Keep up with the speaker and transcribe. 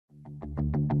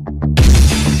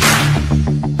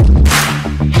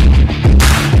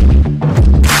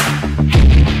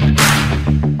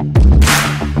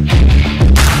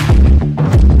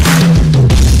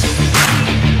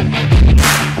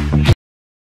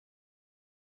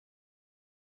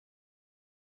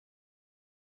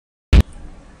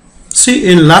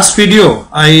See, in last video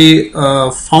I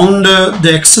found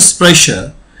the excess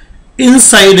pressure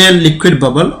inside a liquid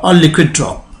bubble or liquid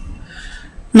drop.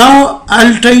 Now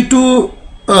I'll try to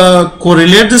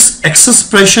correlate this excess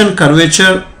pressure and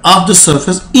curvature of the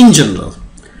surface in general.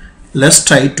 Let's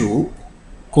try to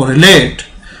correlate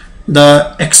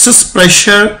the excess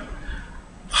pressure,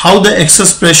 how the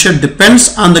excess pressure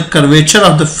depends on the curvature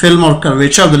of the film or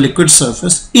curvature of the liquid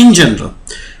surface in general,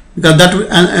 because that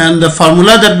and the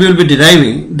formula that we will be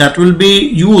deriving, that will be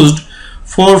used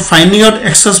for finding out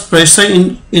excess pressure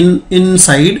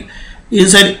inside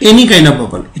any kind of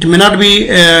bubble. It may not be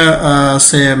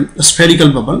say a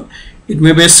spherical bubble, it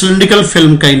may be a cylindrical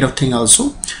film kind of thing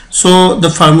also. So the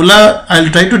formula, I'll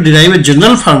try to derive a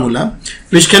general formula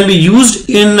which can be used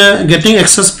in getting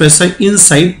excess pressure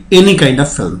inside any kind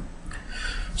of film.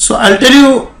 So I'll tell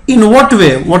you in what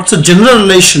way, what's the general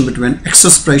relation between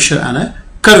excess pressure and a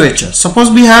curvature. Suppose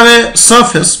we have a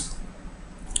surface,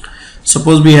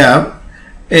 suppose we have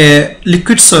a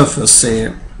liquid surface,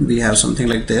 say we have something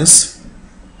like this,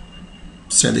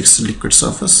 say this is liquid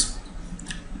surface.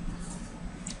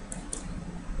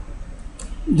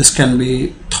 This can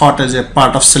be thought as a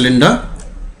part of cylinder.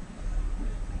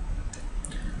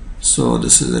 So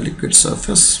this is a liquid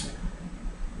surface.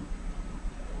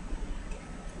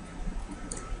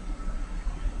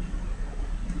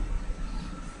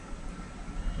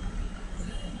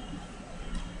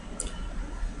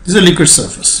 This is a liquid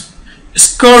surface.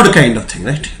 It's curved kind of thing,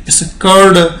 right? It's a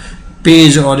curved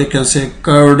page, or you can say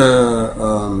curved.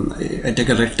 I take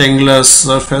a rectangular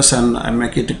surface and I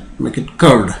make it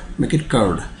curved,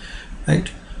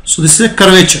 right? So this is a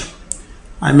curvature.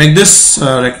 I make this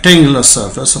rectangular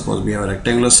surface. Suppose we have a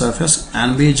rectangular surface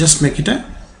and we just make it a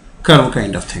curve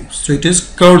kind of thing. So it is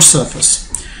curved surface.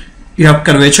 You have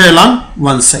curvature along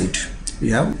one side.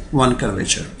 You have one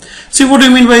curvature. See, what do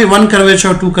you mean by one curvature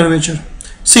or two curvature?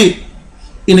 See,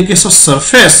 in a case of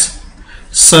surface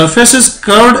is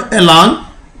curved along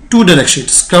two directions.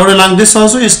 It's curved along this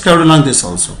also, it's curved along this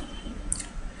also.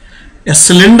 A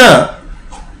cylinder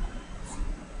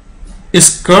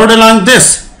is curved along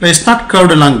this, but it's not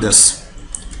curved along this.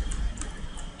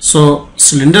 So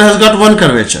cylinder has got one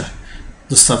curvature.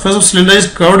 The surface of cylinder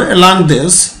is curved along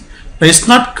this, but it's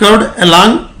not curved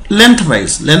along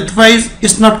lengthwise. Lengthwise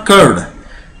is not curved.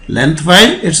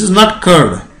 Lengthwise it is not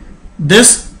curved.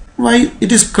 This why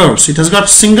it is curved, so it has got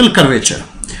single curvature.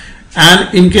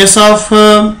 And in case of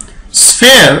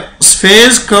sphere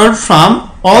is curved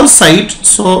from all sides,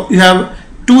 so you have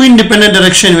two independent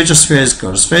directions in which a sphere is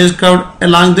curved. Sphere is curved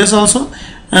along this also,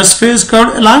 and sphere is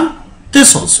curved along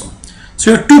this also. So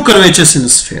you have two curvatures in a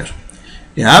sphere.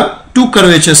 You have two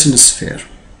curvatures in a sphere.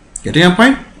 Getting a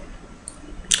point?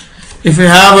 If you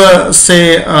have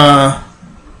say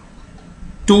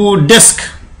two discs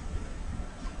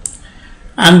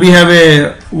and we have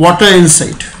a water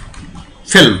inside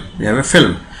film, we have a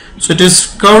film, so it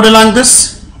is curved along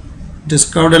this, it is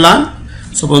curved along.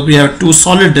 Suppose we have two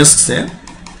solid discs there,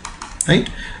 right,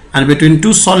 and between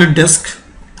two solid discs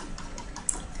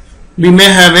we may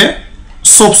have a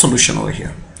soap solution over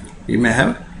here. We may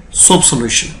have soap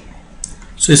solution.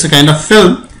 So it's a kind of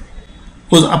film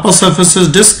whose upper surface is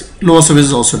disc, lower surface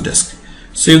is also disc.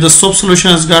 So if the soap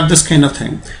solution has got this kind of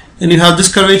thing, then you have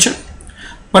this curvature.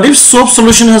 But if soap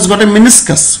solution has got a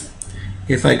meniscus,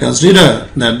 if I consider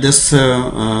that this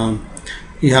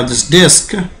you have this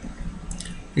disc,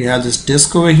 you have this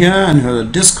disc over here and you have a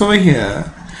disc over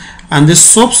here, and this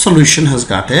soap solution has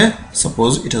got a,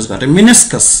 suppose it has got a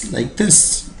meniscus like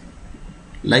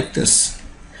this,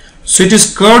 so it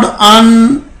is curved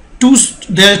on two.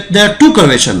 There are two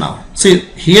curvature now. See,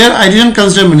 here I didn't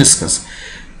consider meniscus.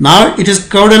 Now it is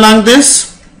curved along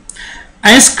this,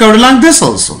 and it's curved along this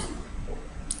also.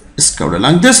 It's curved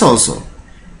along this also.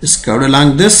 It's curved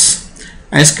along this,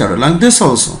 and it's curved along this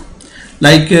also.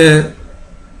 Like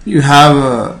you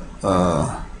have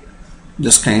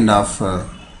this kind of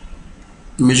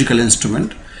musical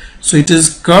instrument. So it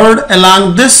is curved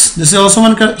along this. This is also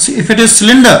one curve. See, if it is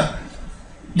cylinder,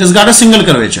 it has got a single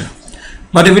curvature.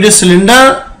 But if it is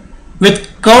cylinder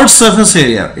with curved surface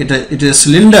area, it is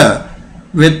cylinder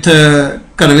with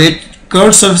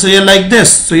curved surface area like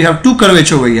this. So you have two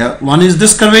curvature over here. One is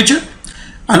this curvature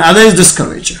and other is this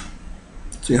curvature.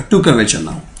 So you have two curvature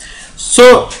now.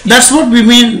 So that's what we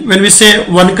mean when we say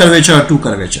one curvature or two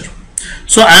curvature.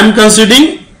 So I am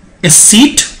considering a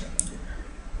seat.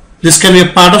 This can be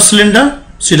a part of cylinder.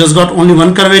 So it has got only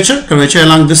one curvature. Curvature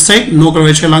along this side, no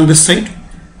curvature along this side,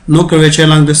 no curvature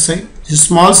along this side. This is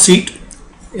small seat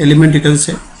element, you can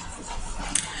say.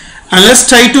 And let's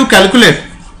try to calculate.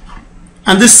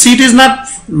 And this seat is not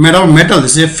made of metal,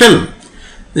 this is a film.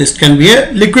 This can be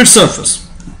a liquid surface.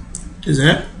 It's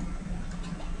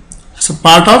a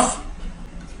part of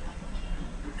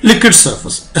liquid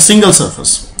surface, a single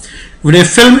surface. With a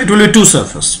film, it will be two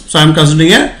surface. So I am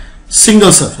considering a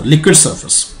single surface, liquid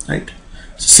surface, right?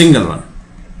 Single one,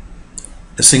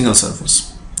 a single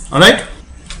surface. All right.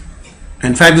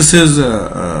 In fact, this is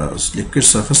a liquid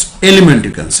surface element,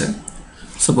 you can say.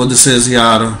 Suppose this is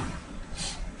here,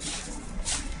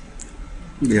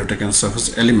 we have taken a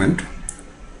surface element.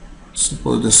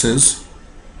 Suppose this is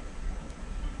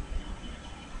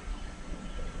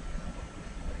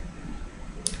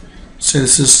say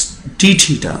this is d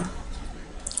theta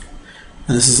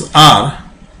and this is r,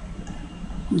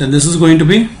 then this is going to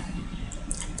be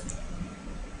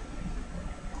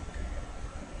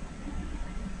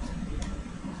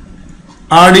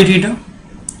r d theta,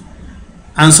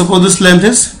 and suppose this length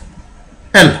is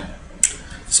L.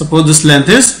 Suppose this length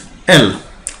is L.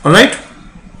 Alright.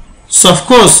 So of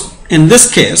course in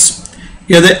this case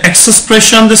you have the excess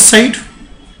pressure on this side.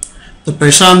 The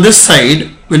pressure on this side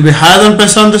will be higher than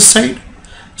pressure on this side.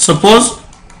 Suppose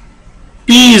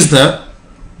P is the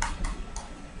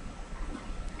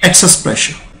excess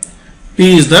pressure.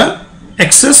 P is the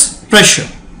excess pressure.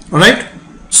 Alright.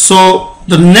 So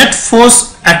the net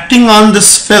force acting on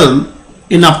this film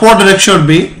in upward direction would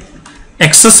be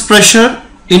excess pressure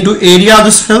into area of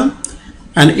this film,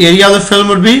 and area of the film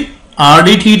would be r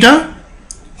d theta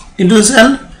into this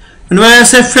L. And when I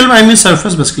say film, I mean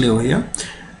surface basically over here.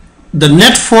 The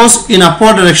net force in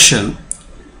upward direction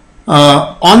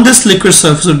on this liquid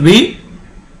surface would be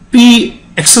P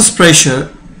excess pressure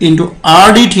into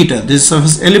r d theta, this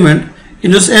surface element,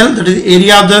 into this L, that is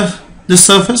area of this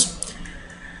surface.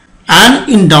 And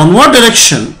in downward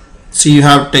direction, see you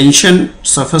have tension,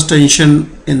 surface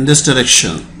tension in this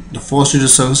direction. The force due to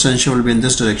surface tension will be in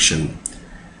this direction.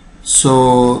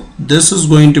 So this is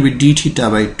going to be d theta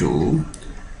by 2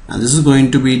 and this is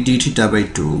going to be d theta by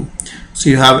 2. So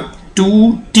you have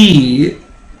 2t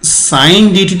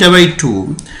sine d theta by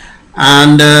 2,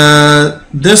 and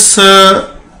this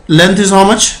length is how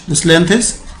much? This length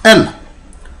is L.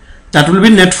 That will be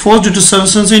net force due to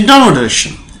surface tension in downward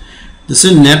direction. This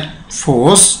is net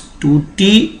force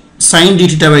 2t sine d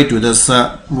theta by 2. That's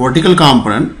a vertical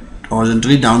component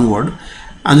horizontally downward,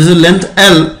 and this is length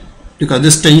L because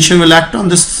this tension will act on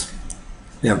this.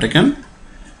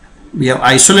 We have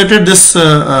isolated this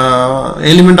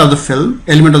element of the film,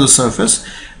 element of the surface,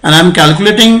 and I am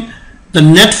calculating the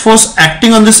net force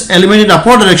acting on this element in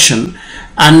upward direction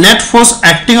and net force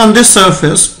acting on this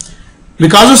surface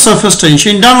because of surface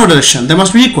tension in downward direction. They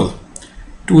must be equal.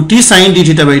 2t sine d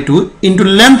theta by 2 into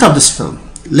length of this film,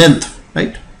 length,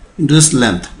 right, into this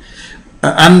length,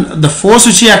 and the force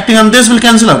which is acting on this will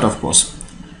cancel out, of course.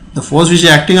 The force which is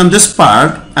acting on this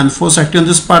part and force acting on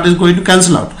this part is going to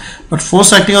cancel out, but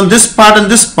force acting on this part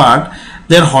and this part,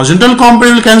 their horizontal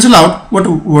component will cancel out, but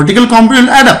vertical component will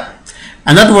add up,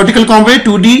 and that vertical component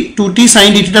 2t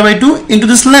sine d theta by 2 into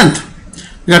this length,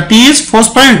 because t is force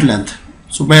per unit length,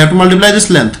 so I have to multiply this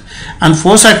length, and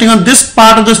force acting on this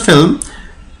part of the film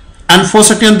and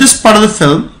force acting on this part of the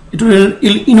film, it will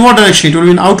in inward direction, it will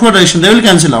be in outward direction, they will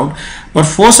cancel out, but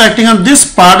force acting on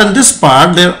this part and this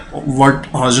part, their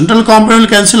horizontal component will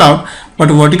cancel out, but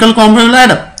vertical component will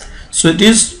add up. So it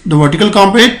is the vertical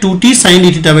component 2t sine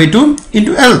d theta by 2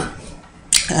 into L,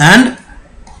 and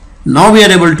now we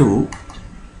are able to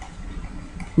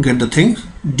get the thing.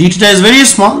 D theta is very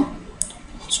small,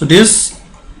 so it is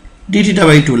d theta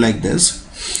by 2 like this,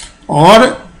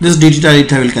 or this d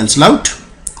theta will cancel out.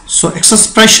 So excess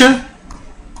pressure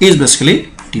is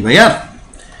basically T by R.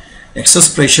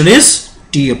 Excess pressure is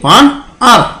T upon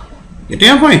R. Getting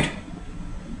a point?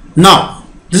 Now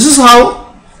this is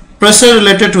how pressure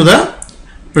related to the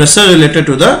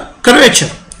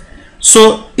curvature.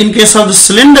 So in case of the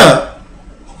cylinder,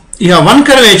 you have one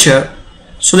curvature,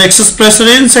 so the excess pressure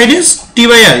inside is T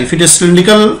by R. If it is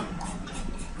cylindrical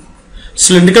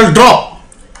drop,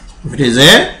 if it is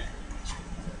a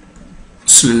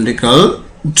cylindrical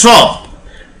drop,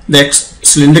 the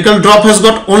cylindrical drop has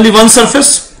got only one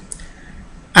surface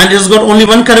and it has got only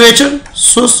one curvature,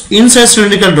 so inside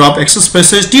cylindrical drop excess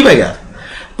pressure is T by R.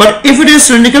 But if it is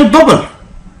cylindrical bubble,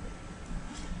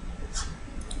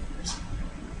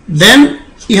 then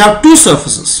you have two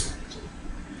surfaces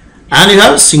and you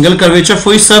have single curvature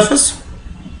for each surface.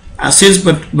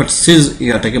 Since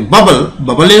you are taking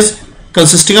bubble is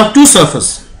consisting of two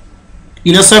surfaces,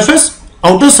 inner surface,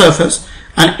 outer surface,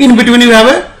 and in between you have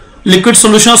a liquid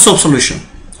solution or soap solution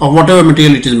or whatever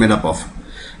material it is made up of.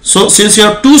 So since you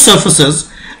have two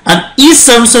surfaces and each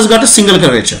surface has got a single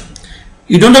curvature,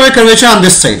 you don't have a curvature on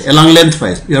this side along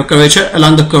lengthwise, you have curvature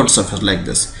along the curved surface like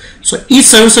this. So each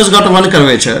surface has got one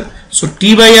curvature. So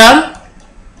T by R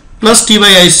plus T by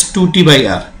I is 2T by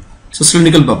R. It's a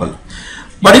cylindrical bubble.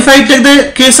 But if I take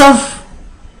the case of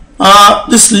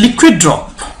this liquid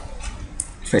drop,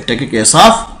 if I take a case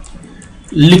of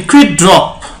liquid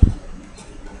drop,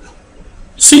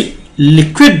 see,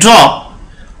 liquid drop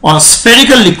or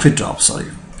spherical liquid drop, sorry,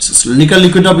 so cylindrical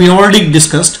liquid drop we already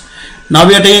discussed. Now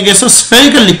we are taking a case of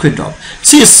spherical liquid drop.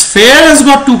 See, a sphere has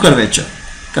got two curvature,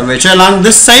 curvature along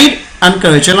this side and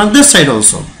curvature along this side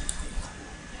also.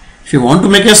 If you want to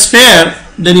make a sphere,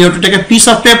 then you have to take a piece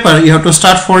of paper, you have to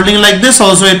start folding like this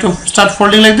also, you have to start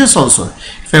folding like this also.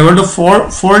 If I want to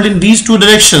fold in these two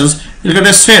directions, you will get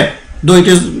a sphere, though it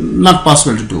is not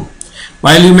possible to do.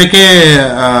 While you make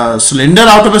a cylinder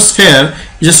out of a sphere,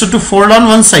 you just have to fold on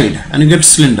one side and you get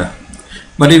cylinder.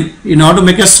 But if in order to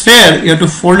make a sphere, you have to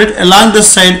fold it along this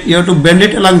side, you have to bend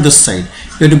it along this side,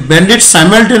 you have to bend it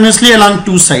simultaneously along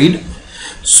two sides,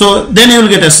 so then you will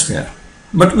get a sphere,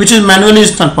 but which is manually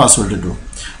is not possible to do.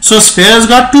 So sphere has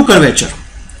got two curvature,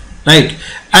 right?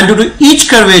 And due to each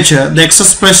curvature, the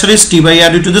excess pressure is T by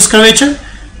R due to this curvature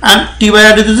and T by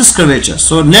R due to this curvature.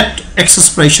 So net excess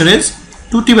pressure is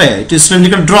 2T by I. It is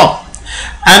cylindrical drop.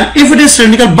 And if it is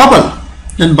cylindrical bubble,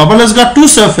 then bubble has got two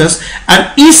surface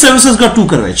and each surface has got two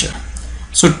curvature.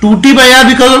 So 2T by R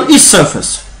because of each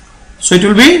surface. So it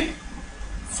will be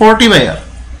 4T by R.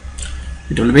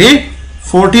 It will be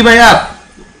 4T by R.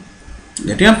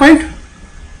 Getting a point?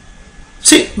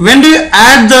 See, when do you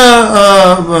add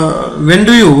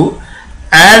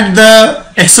the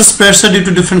excess pressure due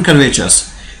to different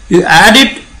curvatures? You add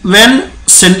it when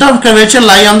center of curvature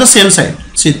lie on the same side.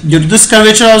 See, due to this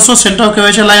curvature also center of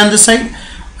curvature lie on this side,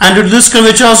 and due to this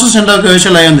curvature also center of curvature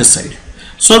lie on this side.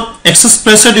 So excess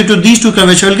pressure due to these two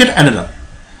curvature will get added up.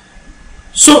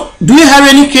 So do you have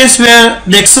any case where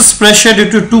the excess pressure due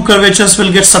to two curvatures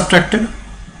will get subtracted?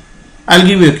 I'll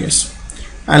give you a case.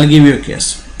 I'll give you a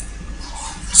case.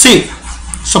 See,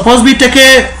 suppose we take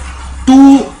a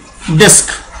two disc.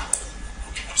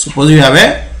 Suppose you have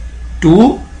a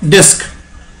two disc.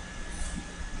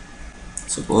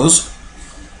 Suppose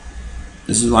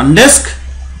this is one disc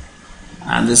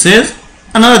and this is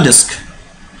another disc.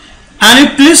 And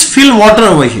you please fill water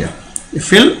over here. You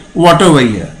fill water over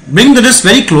here. Bring the disc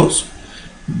very close.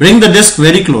 Bring the disc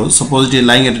very close. Suppose it is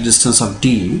lying at a distance of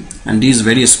D and D is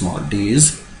very small. D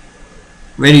is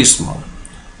very small.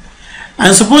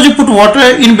 And suppose you put water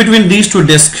in between these two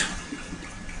discs.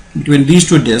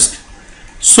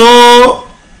 So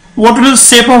what will be the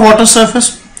shape of water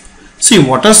surface? See,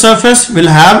 water surface will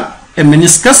have a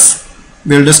meniscus.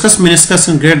 We will discuss meniscus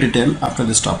in great detail after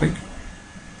this topic.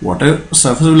 Water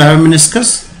surface will have a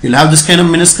meniscus. You will have this kind of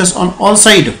meniscus on all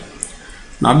sides,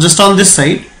 not just on this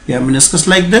side. You have meniscus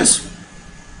like this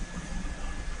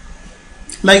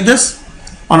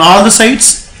on all the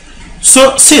sides.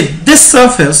 So see, this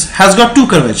surface has got two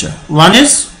curvature. One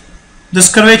is this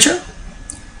curvature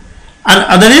and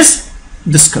other is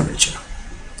this curvature.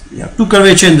 You have two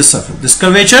curvature in this surface. This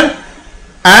curvature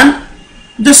and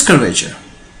this curvature.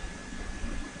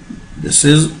 This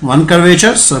is one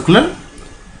curvature, circular,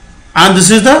 and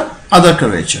this is the other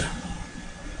curvature.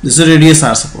 This is radius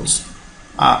R, suppose,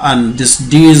 and this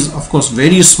D is of course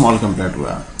very small compared to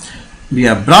R. We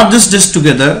have brought this disc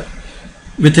together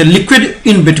with a liquid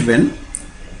in between.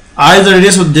 R is the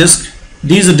radius of disc,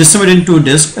 D is the diameter in two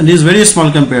discs, and D is very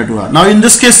small compared to R. Now in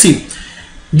this case, see,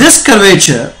 this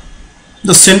curvature,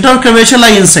 the center of curvature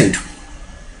lie inside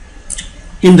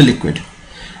in the liquid,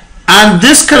 and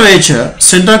this curvature,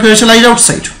 center of curvature lies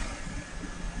outside.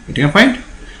 Getting a point?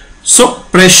 So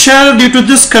pressure due to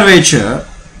this curvature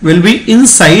will be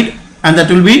inside, and that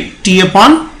will be T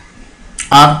upon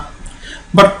R.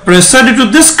 But pressure due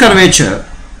to this curvature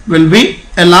will be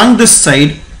along this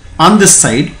side, on this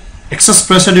side. Excess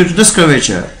pressure due to this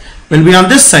curvature will be on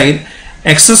this side.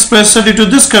 Excess pressure due to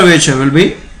this curvature will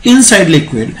be inside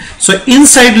liquid. So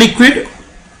inside liquid,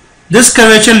 this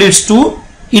curvature leads to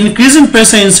increase in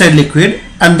pressure inside liquid,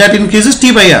 and that increases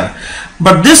T by R.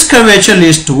 But this curvature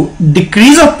leads to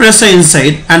decrease of pressure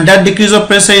inside, and that decrease of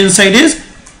pressure inside is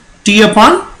T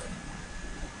upon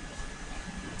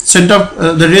center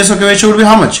of the radius of curvature would be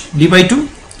how much? D by 2.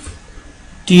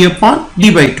 T upon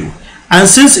D by 2. And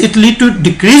since it lead to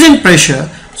decrease in pressure,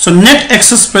 so net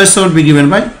excess pressure would be given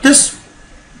by this.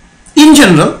 In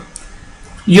general,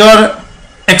 your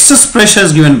excess pressure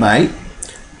is given by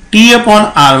T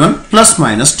upon R1 plus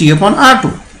minus T upon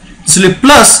R2. Actually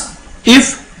plus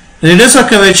if radius of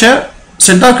curvature,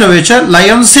 center of curvature lie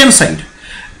on the same side,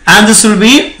 and this will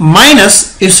be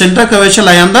minus if center of curvature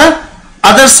lie on the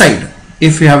other side.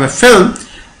 if you have a film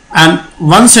and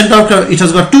one center of it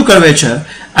has got two curvature,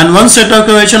 and one center of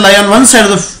curvature lie on one side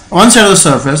of the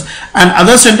surface and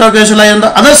other center of curvature lie on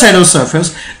the other side of the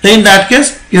surface, then in that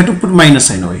case you have to put minus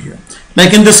sign over here.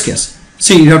 Like in this case,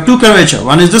 see, you have two curvature,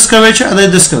 one is this curvature, other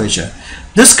is this curvature.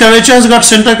 This curvature has got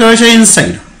center curvature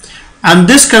inside and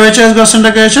this curvature has got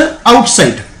center curvature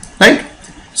outside, right?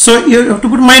 So you have to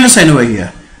put minus sign over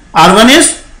here. R1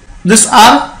 is this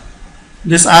R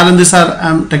and this R I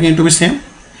am taking it to be same,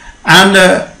 and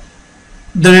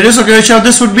the radius of curvature of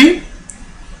this would be,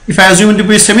 if I assume it to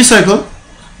be a semicircle,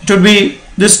 it would be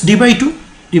this d by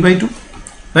 2,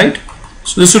 right?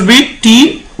 So this would be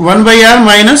T 1 by R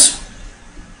minus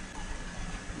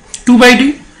 2 by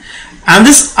D, and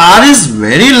this R is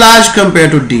very large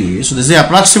compared to D, so this is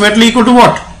approximately equal to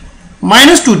what?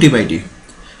 Minus 2T by D.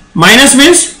 Minus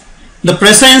means the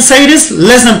pressure inside is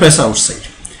less than pressure outside.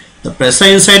 The pressure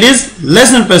inside is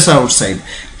less than pressure outside,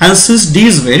 and since D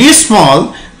is very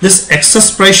small, this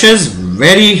excess pressure is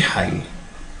very high.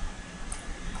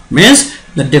 Means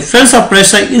the difference of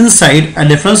pressure inside and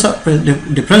difference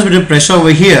between pressure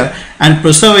over here and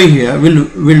pressure over here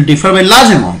will differ by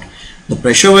large amount. The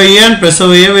pressure over here and pressure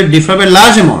over here will differ by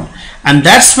large amount, and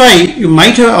that's why you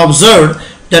might have observed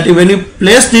that when you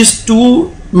place these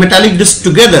two metallic discs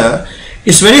together,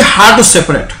 it's very hard to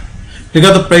separate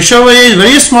because the pressure over here is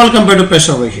very small compared to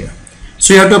pressure over here.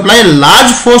 So you have to apply a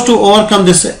large force to overcome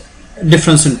this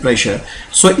difference in pressure.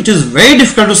 So it is very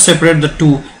difficult to separate the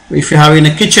two. If you have in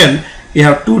a kitchen, you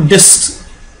have two discs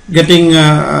getting,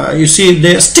 you see,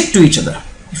 they stick to each other.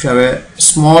 If you have a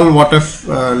small water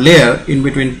layer in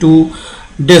between two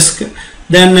discs,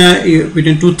 then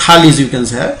between two thalis, you can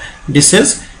say,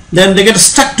 dishes, then they get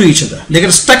stuck to each other. They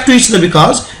get stuck to each other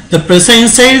because the pressure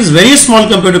inside is very small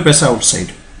compared to pressure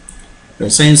outside.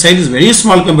 Pressure inside is very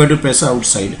small compared to pressure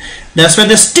outside. That's why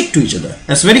they stick to each other.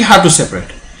 That's very hard to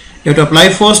separate. You have to apply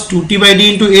force 2T by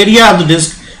D into area of the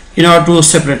disc in order to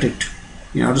separate it.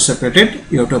 In order to separate it,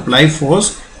 you have to apply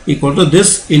force equal to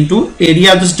this into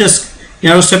area of this disc in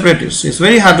order to separate it. So it's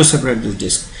very hard to separate this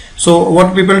disc. So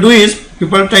what people do is,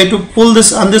 people try to pull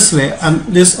this on this way and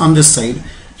this on this side.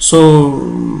 So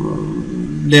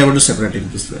they are able to separate it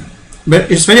this way. But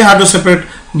it's very hard to separate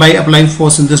by applying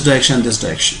force in this direction and this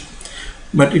direction.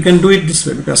 But you can do it this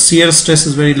way because shear stress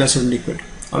is very less in liquid.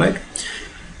 Alright.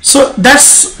 So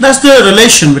that's the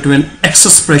relation between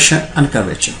excess pressure and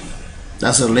curvature.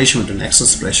 That's the relation between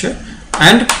excess pressure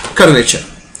and curvature.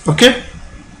 Okay.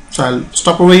 So I'll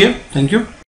stop over here. Thank you.